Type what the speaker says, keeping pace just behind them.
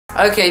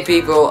Okay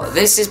people,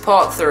 this is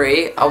part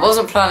 3. I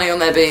wasn't planning on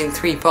there being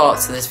 3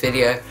 parts to this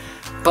video,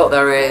 but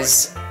there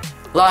is.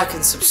 Like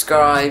and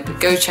subscribe,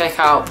 go check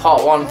out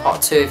part 1,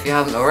 part 2 if you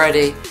haven't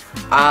already,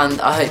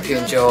 and I hope you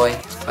enjoy.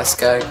 Let's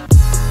go.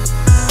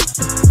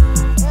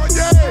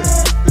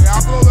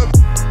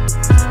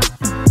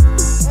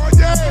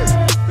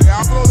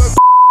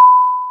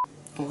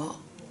 What?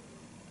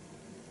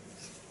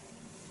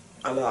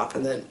 I know what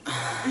happened then.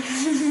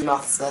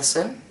 Maths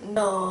lesson?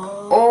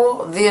 No.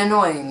 Or the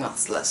annoying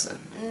maths lesson?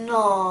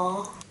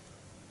 No.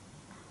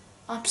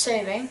 I'm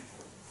saving.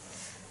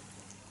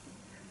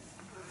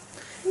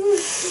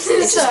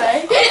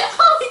 Sorry.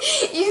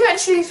 You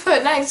actually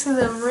put next to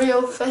them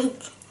real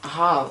fake. I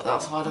have,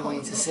 that's why I don't want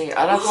you to see.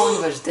 I don't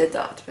believe I just did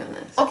that, to be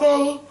honest.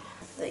 Okay.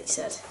 Like you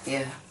said.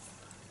 Yeah.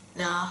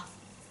 Nah.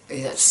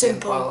 He's actually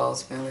Simple. doing quite well,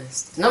 to be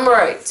honest. Number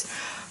 8.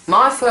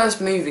 My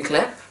first movie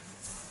clip.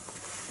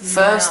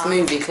 First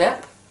movie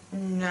clip.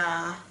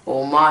 Nah.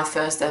 Or my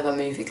first ever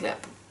movie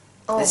clip.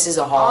 Oh. This is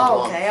a hard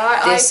one. Okay.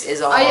 This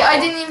is a hard one. I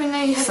didn't even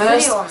know you had a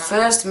video on that.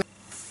 First.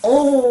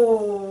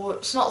 Oh,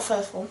 it's not the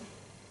first one.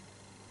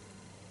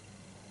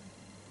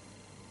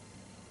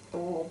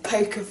 Oh,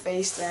 poker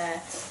face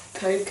there.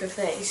 Poker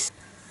face.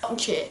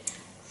 Watch it.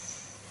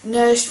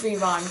 Nursery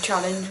rhyme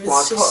challenge with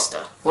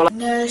sister.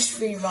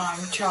 Nursery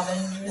rhyme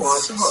challenge with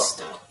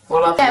sister.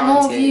 Get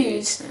more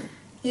views.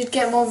 You'd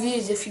get more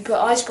views if you put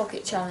Ice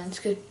Bucket Challenge,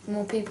 because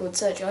more people would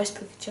search Ice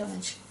Bucket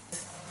Challenge.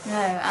 No,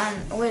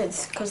 and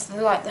with, because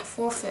like the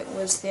forfeit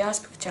was the Ice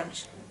Bucket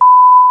Challenge.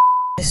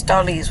 Miss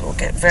Dollies will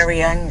get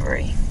very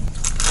angry.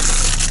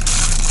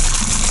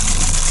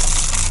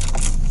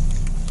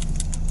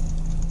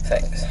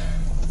 Thanks.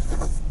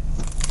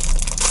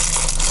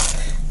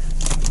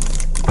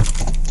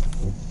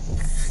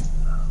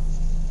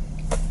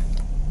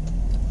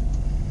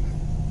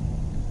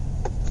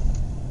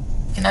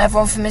 Can I have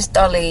one for Miss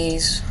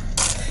Dollies?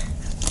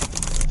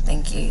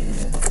 Thank you.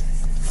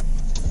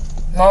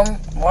 Mom,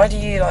 why do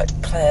you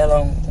like play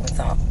along with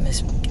that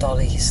Miss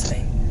Dollies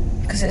thing?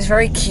 Because it's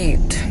very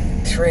cute.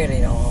 It's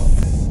really not.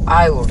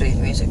 I will do the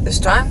music this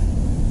time.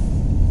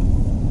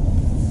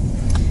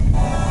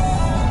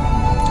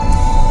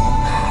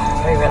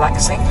 Very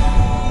relaxing.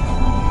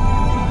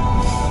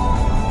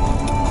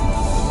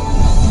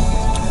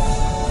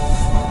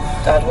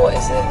 Dad, what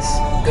is this?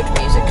 Good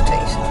music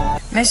taste.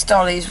 Miss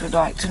Dollies would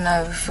like to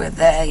know if we're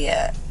there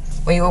yet.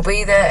 We will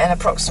be there in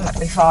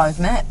approximately 5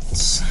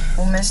 minutes.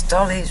 Well, Miss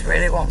Dollies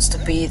really wants to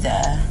be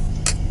there.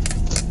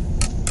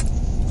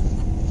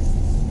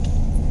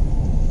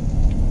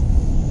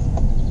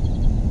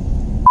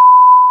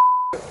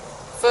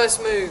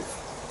 First move.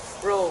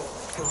 Roll.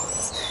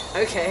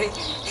 Okay.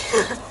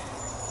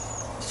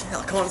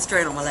 I can't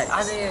strain on my legs.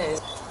 I think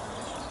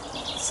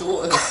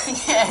sort of.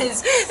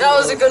 Yes. That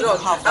was a good one.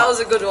 That was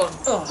a good one.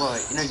 Oh.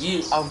 Right,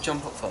 I'll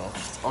jump up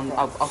first.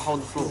 I'll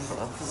hold the floor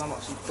first. Because I'm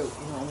actually built,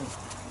 you know what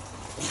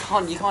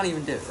I mean? You can't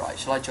even do it, right?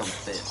 Shall I jump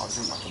a bit? I'll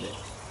jump up a bit.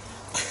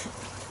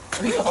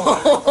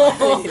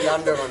 You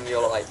land on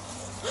your like.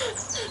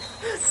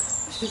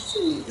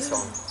 It's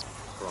fine.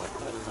 Right.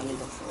 I need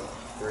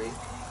 3.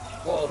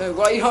 What? No,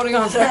 why are you holding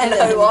on to that?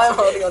 No, why am I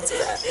holding on to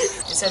that?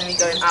 Instead of me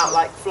going out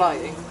like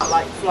flying.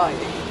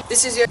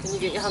 This is your. Can you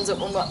get your hands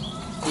up on that?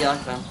 Yeah, I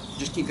can.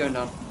 Just keep going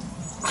down.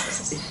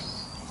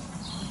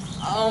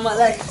 Oh, my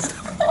legs.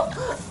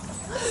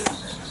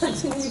 I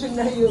didn't even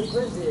know you were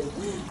grizzly.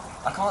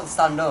 I can't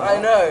stand up. I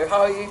know,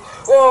 how are you?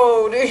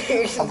 Whoa, dude!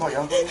 I've got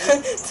you.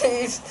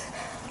 Dude.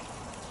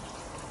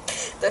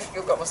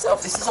 Definitely got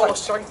myself This is core like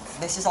strength.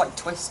 This is like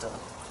Twister.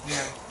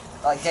 Yeah.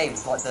 Like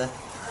games, like the.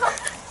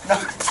 No.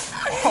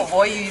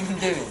 What are you even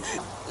doing?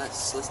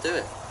 Let's do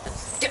it.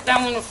 Get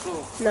down on the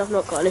floor. No, I've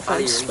not got any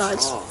fun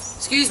slides.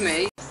 Excuse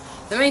me.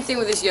 The main thing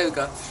with this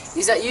yoga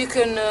is that you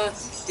can.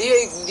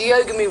 The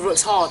yoga move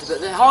looks hard, but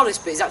the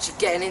hardest bit is actually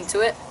getting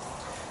into it.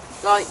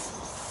 Like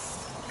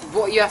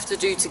what you have to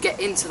do to get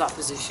into that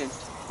position.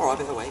 Alright,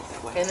 that way.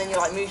 And then you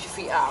like move your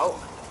feet out.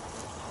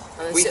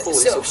 And then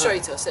sit up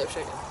straighter.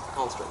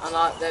 Arms straight. And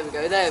like, there we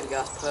go, that's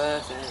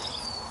perfect.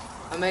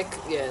 I make,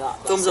 yeah, that.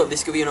 Thumbs up,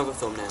 this could be another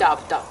thumbnail. Dab.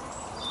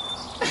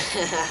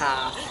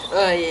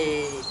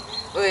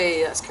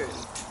 Oi, that's cool.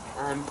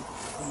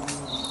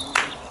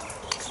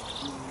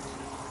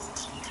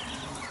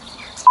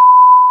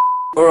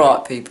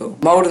 Alright people,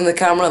 I'm holding the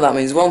camera, that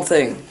means one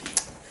thing.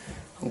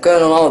 I'm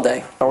going on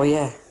holiday. Oh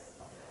yeah.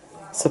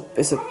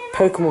 It's a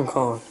Pokemon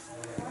card.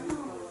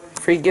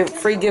 Free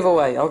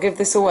giveaway. I'll give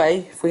this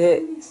away if we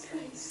hit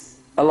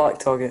a like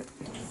target.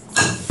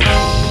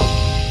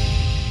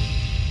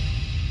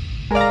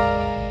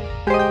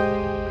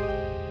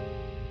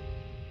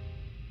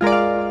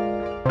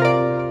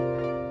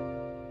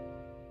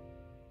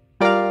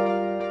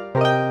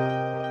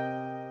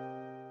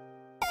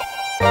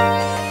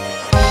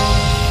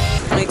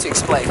 I need to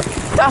explain.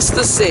 That's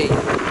the sea.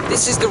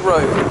 This is the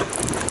road.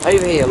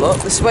 Over here,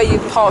 look. This is where you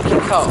park your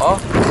car.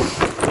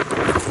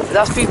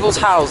 That's people's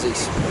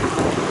houses.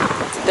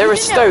 There are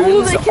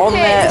stones on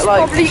their,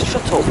 like,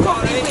 shut up.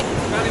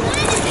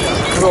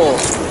 Draw.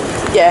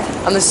 Yeah,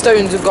 and the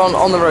stones have gone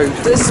on the road.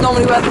 This is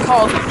normally where the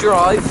cars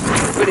drive,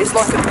 but it's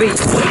like a beach.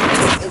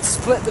 It's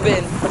split the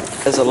bin.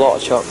 There's a lot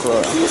of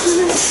chocolate.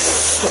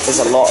 There's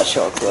a lot of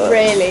chocolate.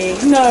 Really?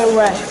 No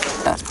way.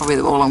 That's probably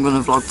all I'm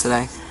going to vlog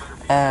today.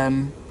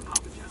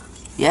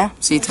 Yeah,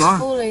 see you tomorrow.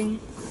 Falling.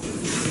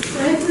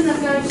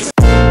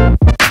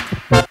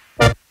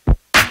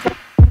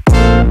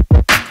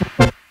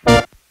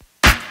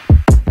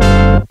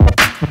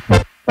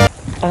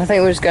 I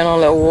think we're just going on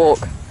a little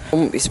walk. I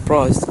wouldn't be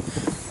surprised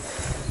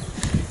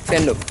if we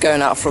end up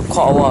going out for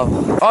quite a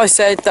while. I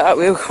said that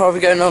we were probably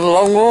going on a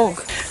long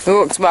walk. We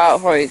walked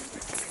about probably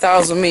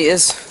 1,000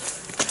 metres.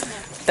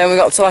 Then we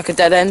got to like a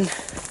dead end.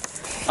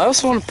 I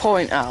also want to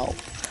point out,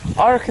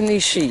 I reckon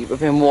these sheep have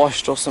been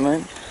washed or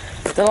something.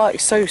 They're like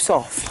so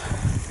soft.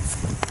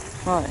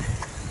 Right.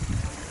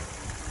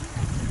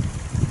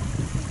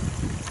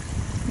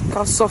 Look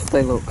how soft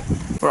they look.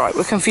 Right,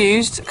 we're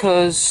confused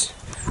because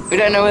we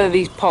don't know whether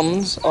these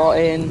ponds are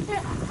in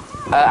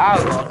our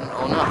garden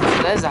or not.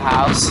 So there's a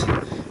house,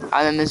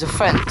 and then there's a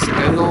fence that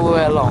goes all the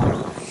way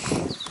along.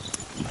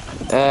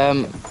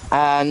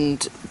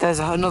 And there's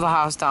another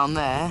house down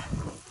there.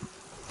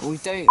 But we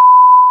don't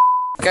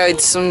go to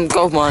some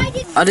gold mine.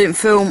 I didn't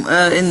film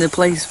in the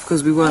place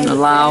because we weren't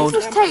allowed.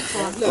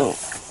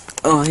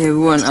 Oh yeah, we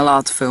weren't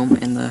allowed to film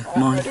in the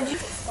mine.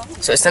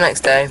 So it's the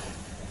next day.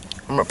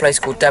 I'm at a place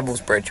called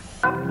Devil's Bridge.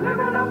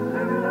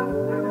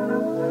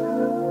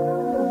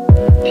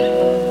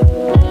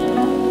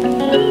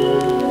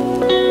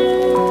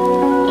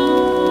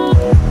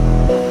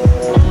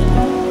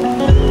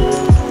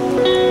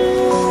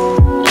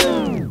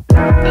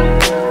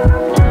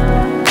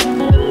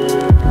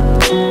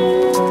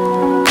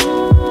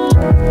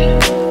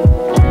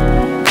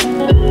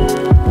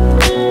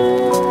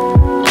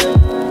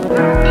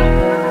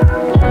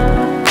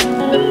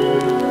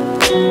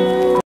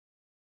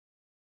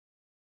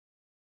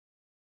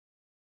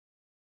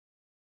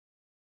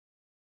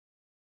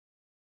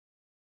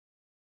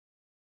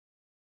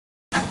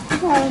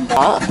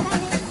 What?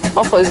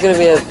 I thought it was gonna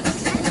be a. I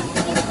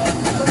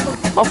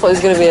thought it was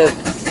gonna be a.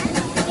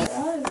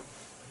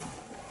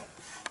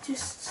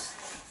 Just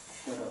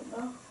shut up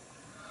now.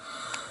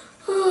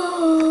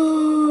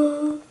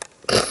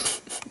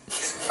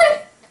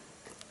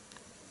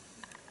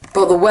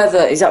 But the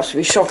weather is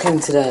absolutely shocking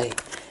today.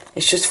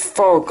 It's just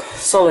fog,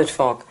 solid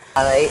fog.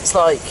 And it's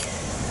like.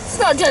 It's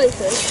not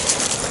jellyfish.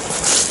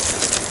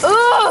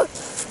 Oh!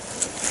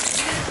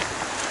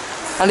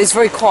 And it's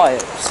very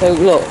quiet, so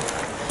look.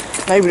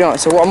 Maybe not.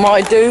 So what I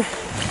might do,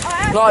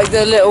 like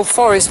the little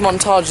forest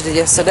montage I did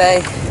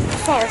yesterday,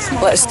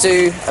 let's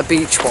do a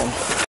beach one.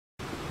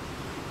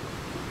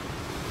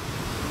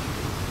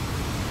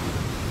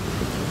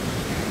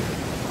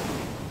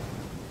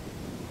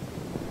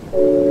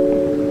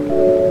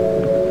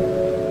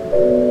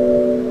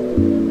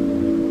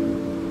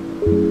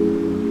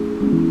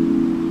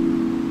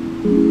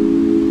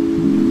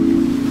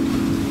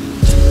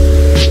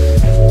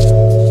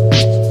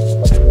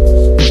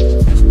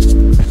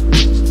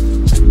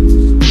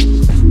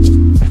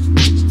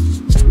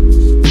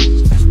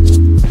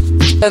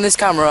 Turn this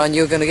camera on,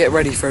 you're going to get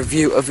ready for a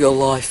view of your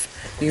life.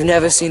 You've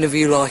never seen a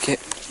view like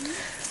it.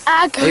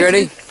 Are you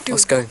ready?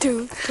 Let's go.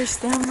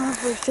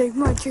 Take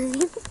my dream.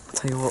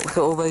 Tell you what, look at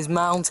all those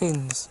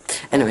mountains.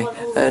 Anyway,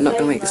 not going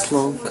to make this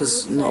long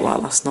because not like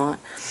last night.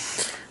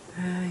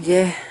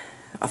 Yeah,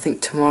 I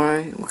think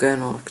tomorrow we're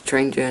going on a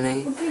train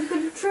journey.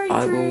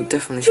 I will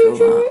definitely film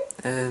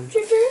that.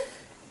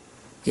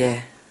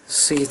 Yeah,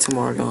 see you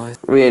tomorrow, guys.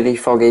 Really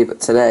foggy, but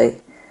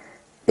today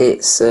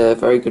it's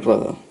very good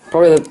weather.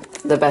 Probably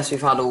the best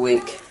we've had all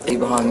week.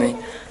 Behind me,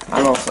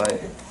 and also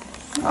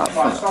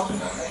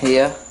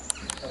here.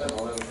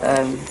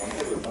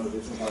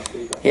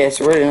 Yeah,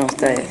 it's a really nice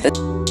day.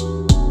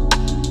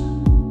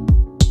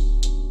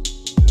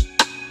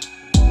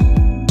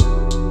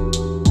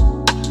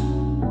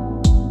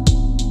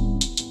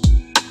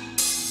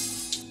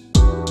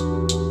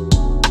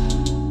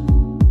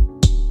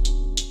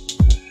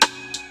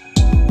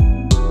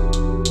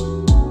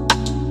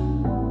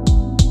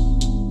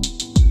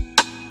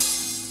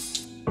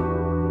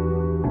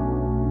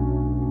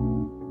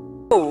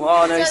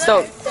 Oh no,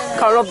 stop.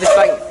 Can't rob this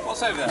bank.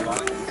 What's over there,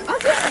 Barney?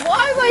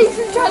 Why were you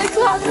trying to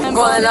climb?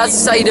 Go on then,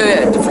 that's how you do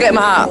it. Forget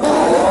my hat.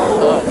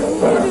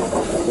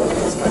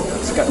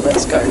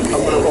 Let's go. I'm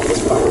gonna rob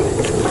this bank.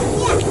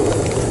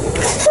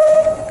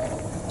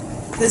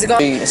 There's a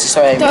guy. It's a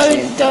sewing machine.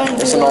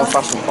 It's an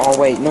old-fashioned. Oh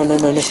wait, no.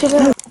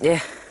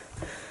 Yeah.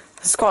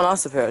 It's quite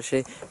nice up here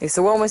actually. It's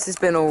the warmest it's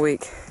been all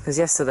week, because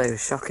yesterday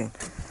was shocking.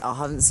 I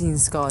haven't seen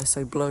sky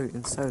so blue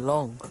in so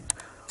long.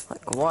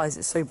 Like, why is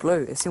it so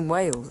blue? It's in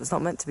Wales, it's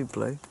not meant to be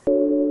blue.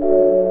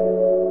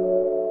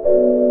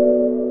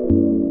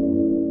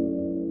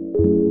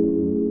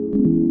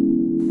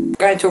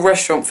 Going to a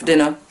restaurant for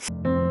dinner.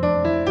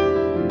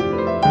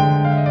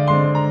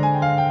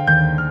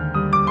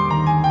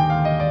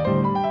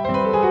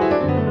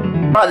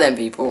 Right then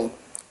people,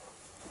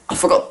 I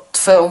forgot to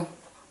film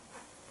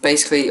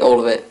basically all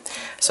of it.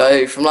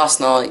 So from last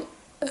night,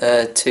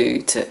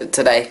 to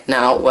today.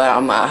 Now, where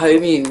I'm at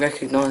home, you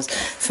recognise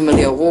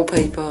familiar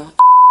wallpaper.